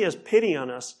 unless he has pity on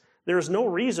us, there is no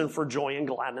reason for joy and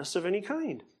gladness of any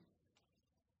kind.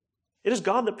 It is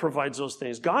God that provides those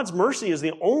things. God's mercy is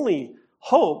the only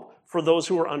hope for those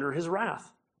who are under his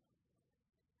wrath.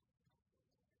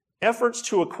 Efforts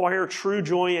to acquire true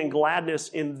joy and gladness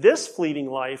in this fleeting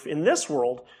life, in this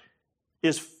world,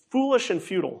 is foolish and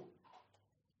futile.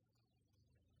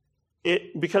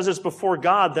 Because it's before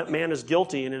God that man is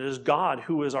guilty, and it is God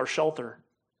who is our shelter.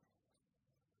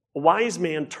 A wise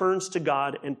man turns to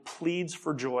God and pleads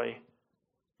for joy,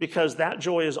 because that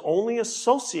joy is only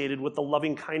associated with the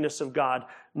loving kindness of God,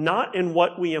 not in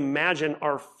what we imagine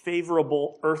are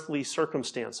favorable earthly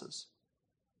circumstances.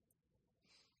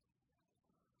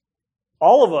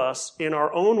 All of us, in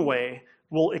our own way,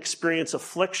 will experience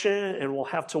affliction and will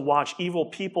have to watch evil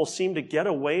people seem to get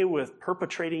away with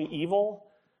perpetrating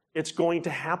evil. It's going to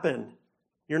happen.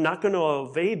 You're not going to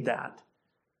evade that.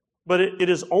 But it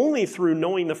is only through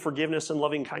knowing the forgiveness and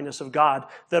loving kindness of God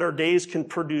that our days can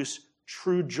produce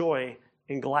true joy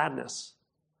and gladness.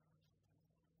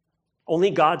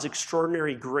 Only God's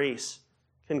extraordinary grace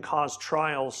can cause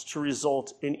trials to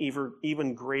result in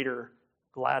even greater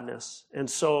gladness. And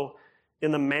so,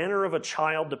 in the manner of a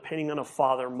child depending on a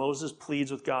father, Moses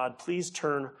pleads with God, "Please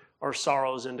turn our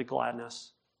sorrows into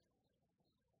gladness."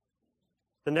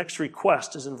 The next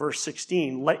request is in verse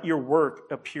 16. "Let your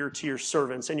work appear to your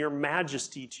servants and your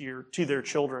majesty to their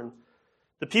children."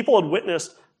 The people had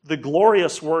witnessed the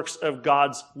glorious works of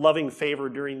God's loving favor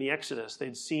during the Exodus.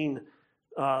 They'd seen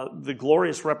the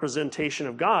glorious representation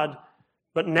of God,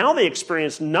 but now they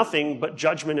experienced nothing but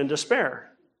judgment and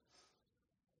despair.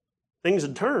 Things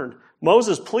had turned.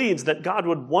 Moses pleads that God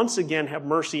would once again have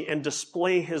mercy and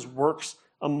display his works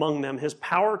among them, his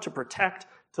power to protect,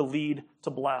 to lead, to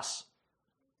bless.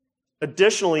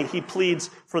 Additionally, he pleads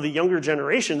for the younger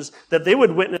generations that they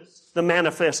would witness the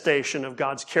manifestation of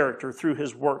God's character through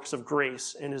his works of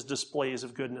grace and his displays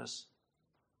of goodness.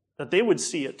 That they would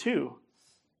see it too.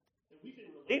 We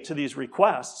can relate to these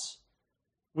requests.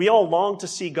 We all long to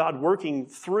see God working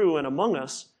through and among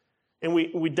us, and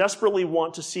we desperately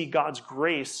want to see God's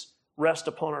grace rest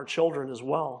upon our children as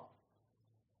well.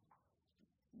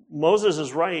 Moses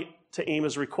is right to aim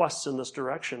his requests in this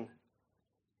direction.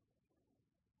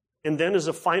 And then as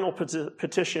a final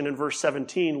petition in verse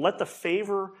 17, "Let the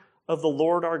favor of the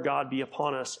Lord our God be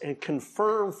upon us and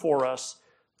confirm for us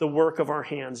the work of our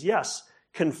hands." Yes,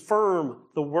 confirm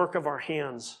the work of our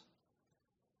hands.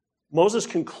 Moses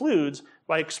concludes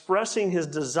by expressing his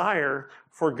desire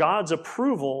for God's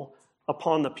approval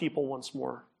upon the people once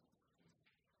more.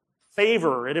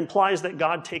 Favor, it implies that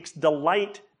God takes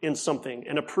delight in something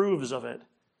and approves of it.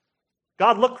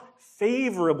 God, look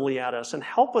favorably at us and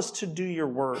help us to do your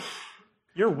work,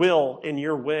 your will, and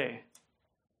your way.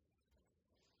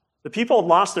 The people had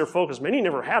lost their focus. Many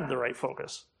never had the right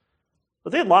focus.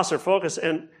 But they had lost their focus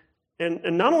and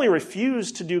not only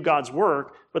refused to do God's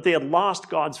work, but they had lost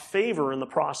God's favor in the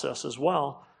process as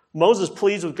well. Moses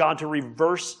pleads with God to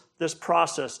reverse this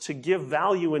process, to give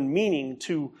value and meaning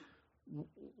to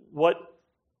what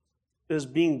is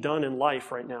being done in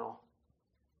life right now.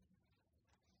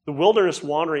 The wilderness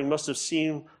wandering must have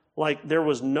seemed like there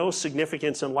was no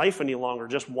significance in life any longer,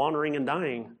 just wandering and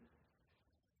dying.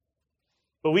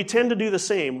 But we tend to do the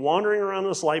same, wandering around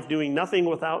this life doing nothing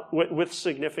with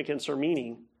significance or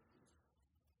meaning.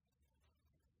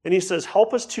 And he says,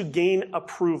 help us to gain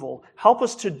approval. Help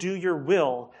us to do your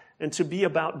will and to be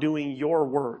about doing your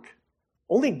work.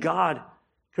 Only God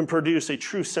can produce a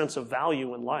true sense of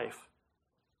value in life.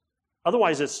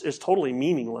 Otherwise, it's totally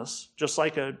meaningless, just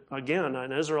like,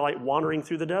 an Israelite wandering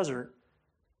through the desert.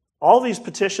 All these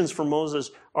petitions for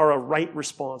Moses are a right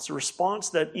response, a response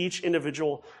that each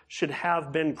individual should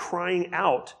have been crying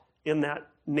out in that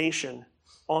nation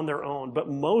on their own. But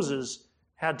Moses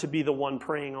had to be the one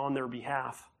praying on their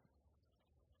behalf.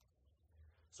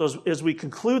 So as we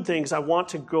conclude things, I want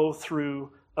to go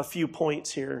through a few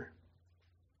points here.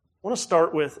 I want to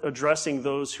start with addressing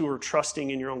those who are trusting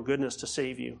in your own goodness to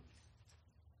save you.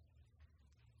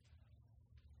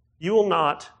 You will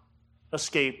not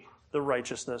escape the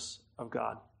righteousness of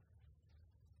God.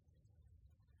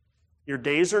 Your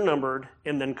days are numbered,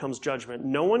 and then comes judgment.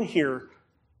 No one here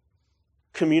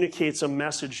communicates a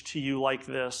message to you like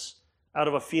this out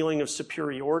of a feeling of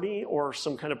superiority or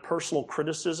some kind of personal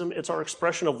criticism. It's our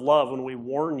expression of love when we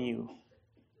warn you.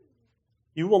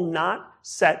 You will not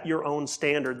set your own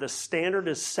standard. The standard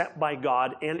is set by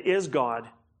God and is God.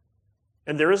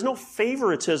 And there is no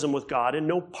favoritism with God and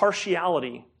no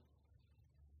partiality.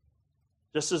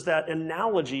 Just as that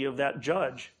analogy of that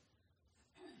judge.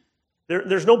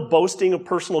 There's no boasting of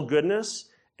personal goodness.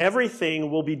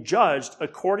 Everything will be judged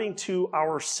according to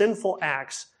our sinful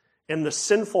acts and the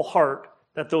sinful heart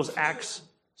that those acts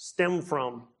stem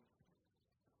from.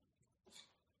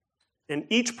 And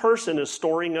each person is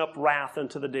storing up wrath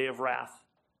unto the day of wrath.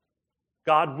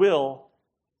 God will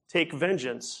take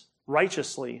vengeance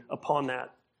righteously upon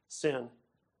that sin.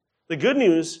 The good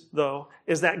news, though,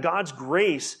 is that God's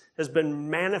grace has been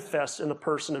manifest in the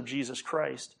person of Jesus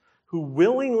Christ, who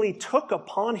willingly took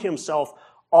upon himself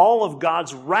all of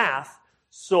God's wrath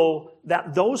so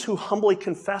that those who humbly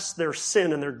confess their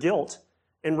sin and their guilt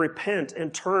and repent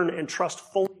and turn and trust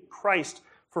fully in Christ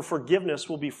for forgiveness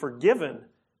will be forgiven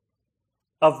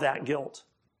of that guilt.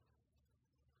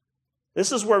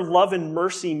 This is where love and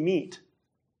mercy meet.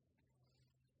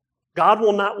 God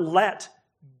will not let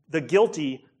the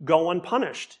guilty go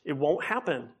unpunished. It won't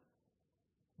happen.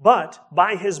 But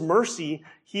by his mercy,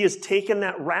 he has taken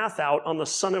that wrath out on the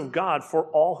Son of God for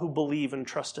all who believe and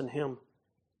trust in him.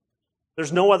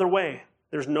 There's no other way.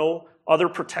 There's no other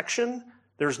protection.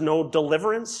 There's no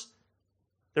deliverance.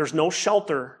 There's no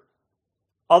shelter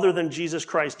other than Jesus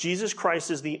Christ. Jesus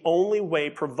Christ is the only way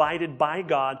provided by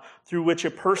God through which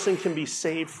a person can be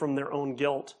saved from their own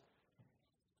guilt.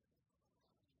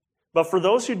 But for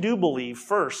those who do believe,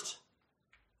 first,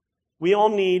 we all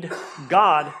need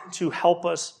God to help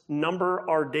us number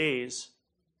our days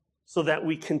so that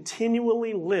we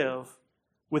continually live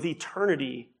with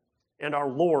eternity and our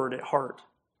Lord at heart.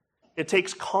 It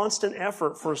takes constant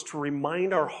effort for us to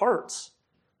remind our hearts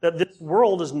that this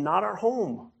world is not our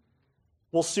home.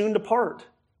 We'll soon depart.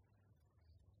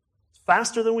 It's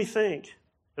faster than we think.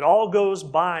 It all goes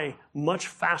by much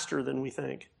faster than we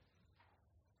think.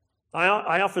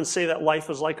 I often say that life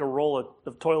is like a roll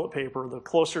of toilet paper. The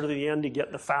closer to the end you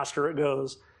get, the faster it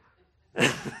goes.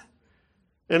 And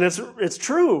it's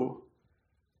true.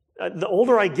 The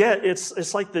older I get,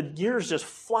 it's like the years just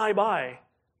fly by.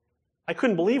 I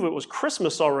couldn't believe it was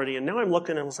Christmas already, and now I'm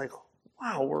looking and I was like,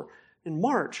 wow, we're in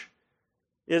March.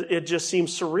 It just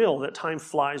seems surreal that time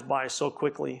flies by so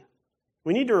quickly.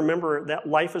 We need to remember that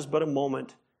life is but a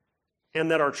moment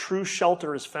and that our true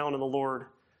shelter is found in the Lord.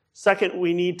 Second,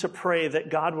 we need to pray that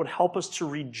God would help us to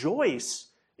rejoice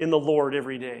in the Lord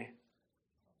every day.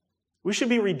 We should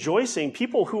be rejoicing,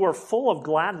 people who are full of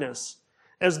gladness.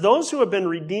 As those who have been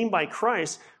redeemed by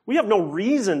Christ, we have no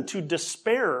reason to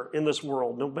despair in this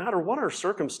world, no matter what our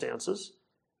circumstances.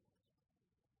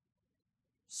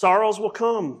 Sorrows will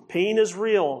come, pain is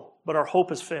real, but our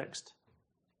hope is fixed.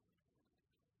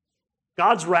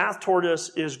 God's wrath toward us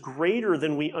is greater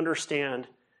than we understand,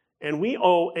 and we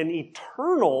owe an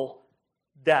eternal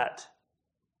debt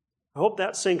I hope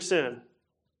that sinks in.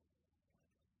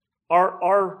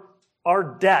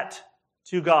 Our debt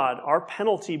to God, our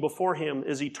penalty before him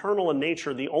is eternal in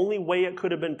nature. The only way it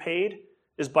could have been paid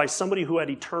is by somebody who had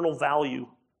eternal value.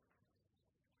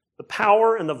 The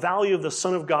power and the value of the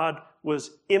Son of God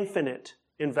was infinite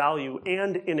in value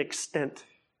and in extent.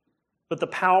 But the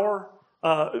power,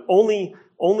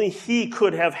 only he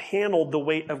could have handled the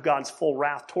weight of God's full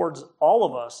wrath towards all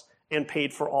of us and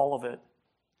paid for all of it.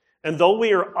 And though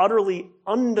we are utterly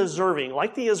undeserving,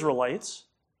 like the Israelites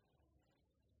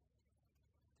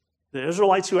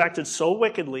who acted so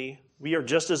wickedly, we are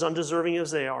just as undeserving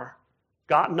as they are.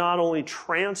 God not only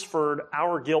transferred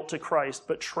our guilt to Christ,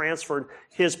 but transferred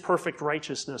his perfect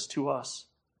righteousness to us.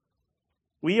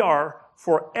 We are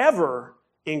forever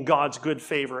in God's good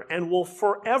favor and will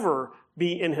forever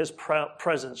be in his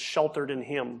presence, sheltered in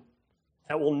him.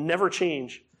 That will never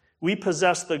change. We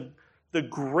possess the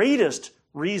greatest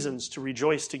reasons to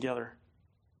rejoice together.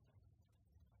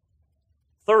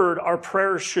 Third, our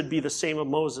prayers should be the same of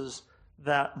Moses,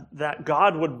 that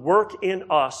God would work in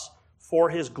us for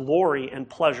his glory and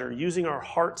pleasure, using our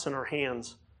hearts and our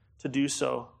hands to do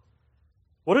so.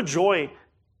 What a joy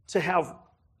to have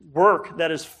work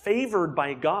that is favored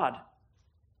by God.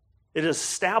 It is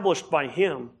established by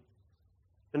him.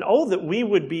 And oh, that we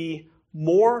would be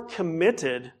more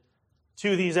committed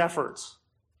to these efforts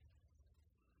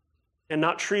and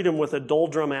not treat them with a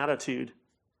doldrum attitude.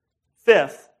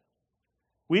 Fifth,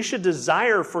 we should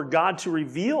desire for God to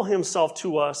reveal himself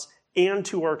to us and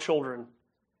to our children.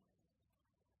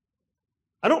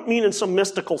 I don't mean in some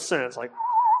mystical sense, like,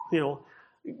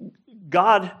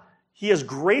 God, he has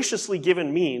graciously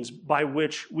given means by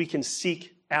which we can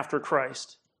seek after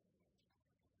Christ.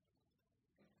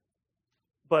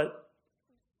 But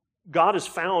God is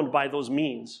found by those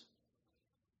means.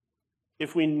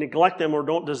 If we neglect them or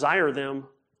don't desire them,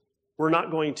 we're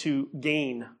not going to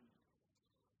gain.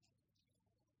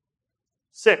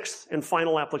 Sixth and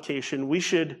final application, we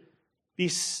should be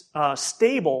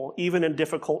stable even in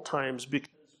difficult times because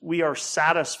we are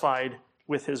satisfied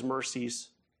with his mercies.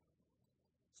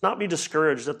 Let's not be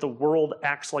discouraged that the world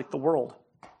acts like the world.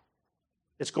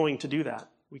 It's going to do that.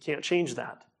 We can't change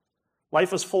that.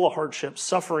 Life is full of hardship,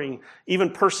 suffering,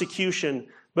 even persecution,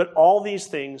 but all these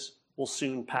things will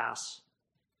soon pass.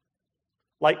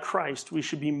 Like Christ, we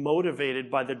should be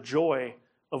motivated by the joy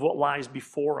of what lies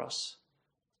before us.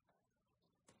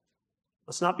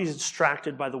 Let's not be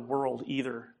distracted by the world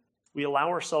either. We allow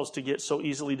ourselves to get so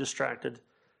easily distracted,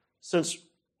 since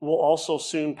we'll also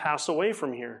soon pass away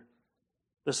from here.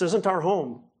 This isn't our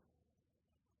home.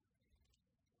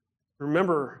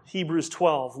 Remember Hebrews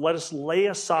 12, let us lay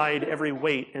aside every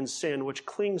weight and sin which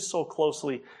clings so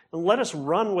closely, and let us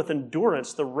run with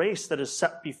endurance the race that is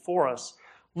set before us,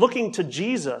 looking to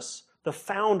Jesus, the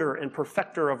founder and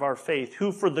perfecter of our faith,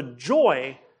 who for the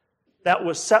joy that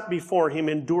was set before him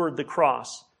endured the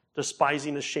cross,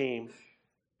 despising the shame,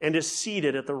 and is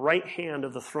seated at the right hand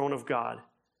of the throne of God.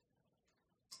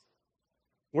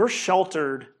 We're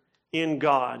sheltered in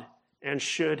God and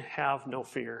should have no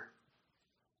fear.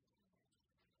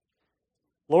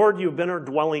 Lord, you've been our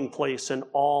dwelling place in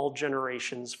all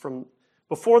generations, from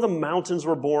before the mountains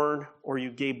were born, or you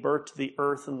gave birth to the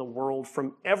earth and the world,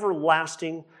 from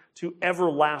everlasting to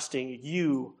everlasting,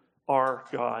 you are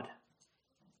God.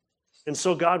 And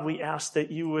so, God, we ask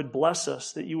that you would bless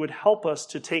us, that you would help us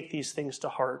to take these things to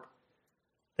heart,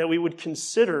 that we would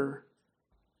consider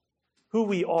who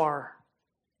we are,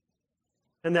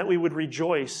 and that we would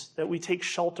rejoice that we take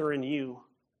shelter in you.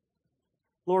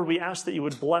 Lord, we ask that you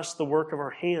would bless the work of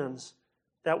our hands,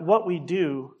 that what we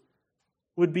do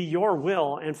would be your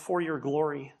will and for your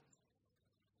glory.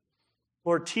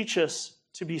 Lord, teach us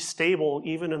to be stable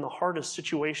even in the hardest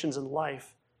situations in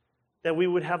life, that we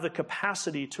would have the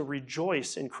capacity to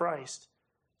rejoice in Christ,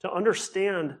 to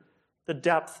understand the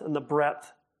depth and the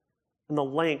breadth and the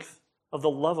length of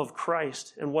the love of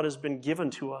Christ and what has been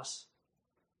given to us.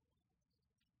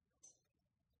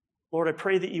 Lord, I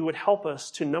pray that you would help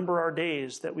us to number our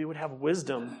days, that we would have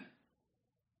wisdom,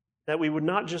 that we would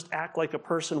not just act like a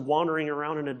person wandering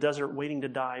around in a desert waiting to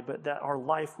die, but that our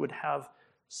life would have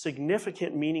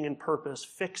significant meaning and purpose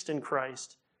fixed in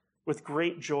Christ with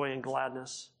great joy and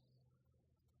gladness.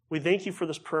 We thank you for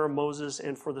this prayer of Moses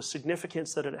and for the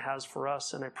significance that it has for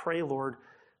us. And I pray, Lord,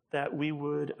 that we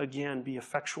would again be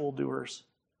effectual doers.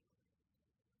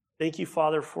 Thank you,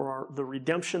 Father, for the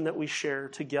redemption that we share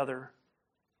together.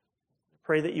 I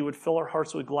pray that you would fill our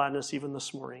hearts with gladness even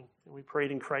this morning. And we pray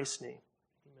it in Christ's name.